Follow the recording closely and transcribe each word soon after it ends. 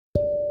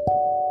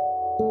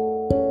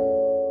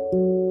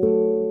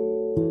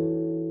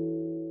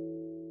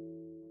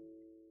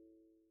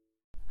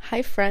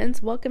Hi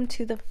friends, welcome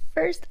to the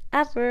first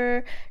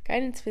ever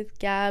Guidance with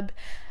Gab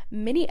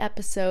mini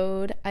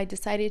episode. I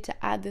decided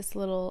to add this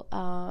little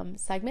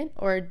segment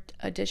or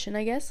addition,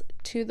 I guess,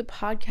 to the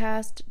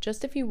podcast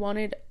just if you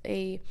wanted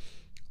a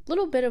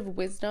little bit of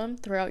wisdom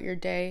throughout your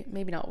day.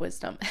 Maybe not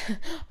wisdom.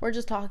 We're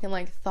just talking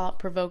like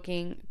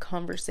thought-provoking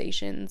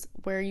conversations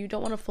where you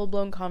don't want a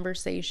full-blown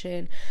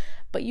conversation,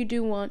 but you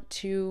do want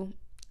to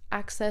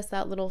access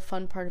that little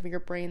fun part of your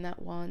brain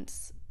that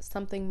wants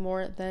something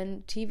more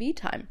than TV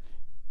time.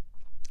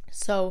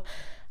 So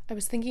I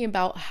was thinking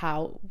about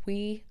how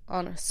we,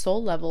 on a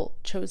soul level,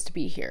 chose to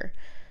be here.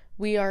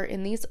 We are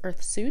in these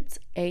earth suits,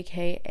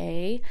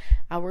 aka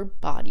our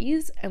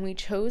bodies, and we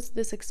chose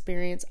this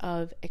experience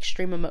of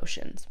extreme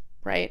emotions,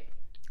 right?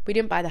 We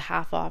didn't buy the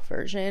half-off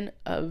version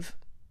of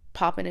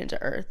popping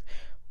into earth.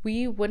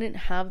 We wouldn't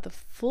have the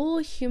full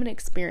human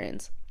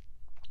experience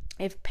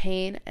if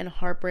pain and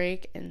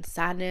heartbreak and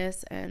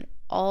sadness and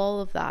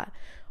all of that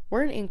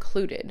weren't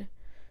included.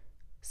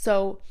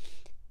 So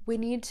we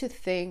need to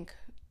think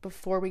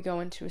before we go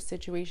into a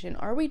situation,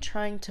 are we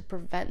trying to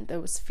prevent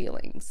those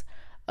feelings?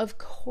 Of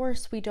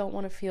course, we don't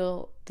want to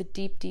feel the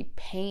deep, deep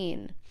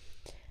pain.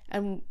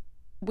 And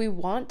we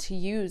want to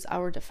use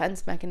our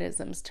defense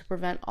mechanisms to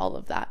prevent all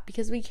of that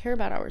because we care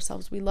about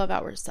ourselves. We love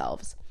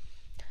ourselves.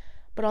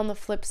 But on the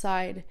flip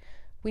side,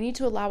 we need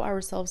to allow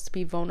ourselves to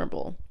be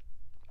vulnerable.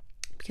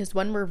 Because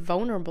when we're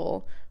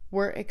vulnerable,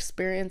 we're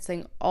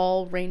experiencing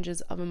all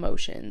ranges of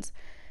emotions.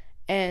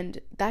 And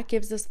that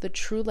gives us the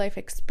true life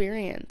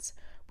experience.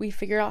 We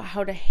figure out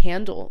how to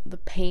handle the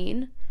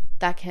pain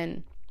that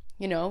can,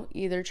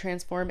 either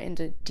transform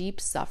into deep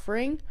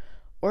suffering,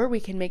 or we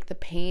can make the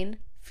pain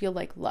feel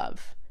like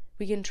love.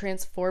 We can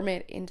transform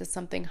it into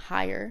something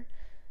higher,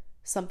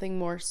 something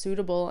more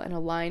suitable and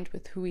aligned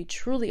with who we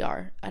truly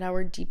are at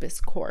our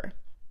deepest core.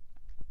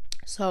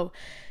 So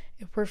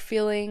if we're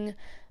feeling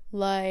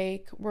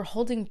like we're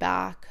holding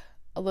back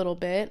a little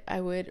bit, I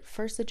would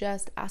first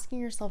suggest asking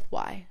yourself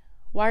why.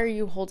 Why are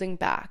you holding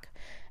back?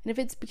 And if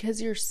it's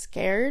because you're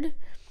scared,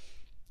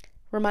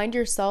 remind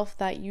yourself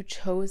that you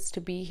chose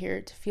to be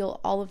here to feel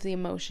all of the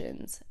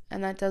emotions.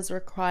 And that does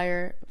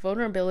require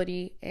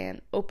vulnerability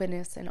and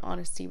openness and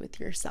honesty with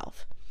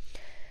yourself.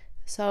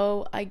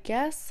 So I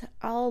guess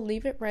I'll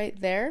leave it right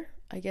there.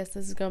 I guess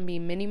this is going to be a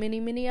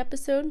mini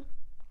episode.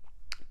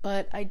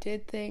 But I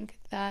did think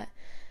that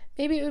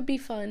maybe it would be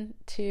fun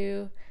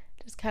to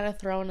just kind of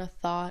throw in a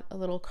thought, a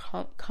little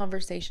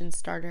conversation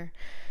starter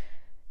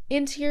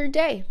into your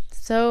day.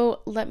 So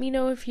let me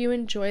know if you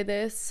enjoy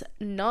this.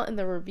 Not in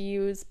the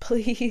reviews,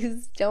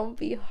 please don't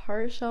be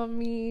harsh on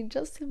me.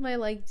 Just in my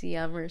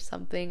DM or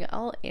something.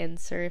 I'll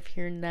answer if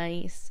you're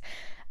nice.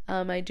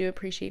 I do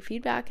appreciate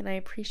feedback and I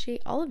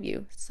appreciate all of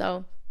you.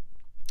 So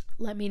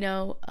let me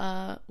know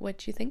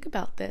what you think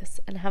about this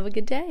and have a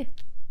good day.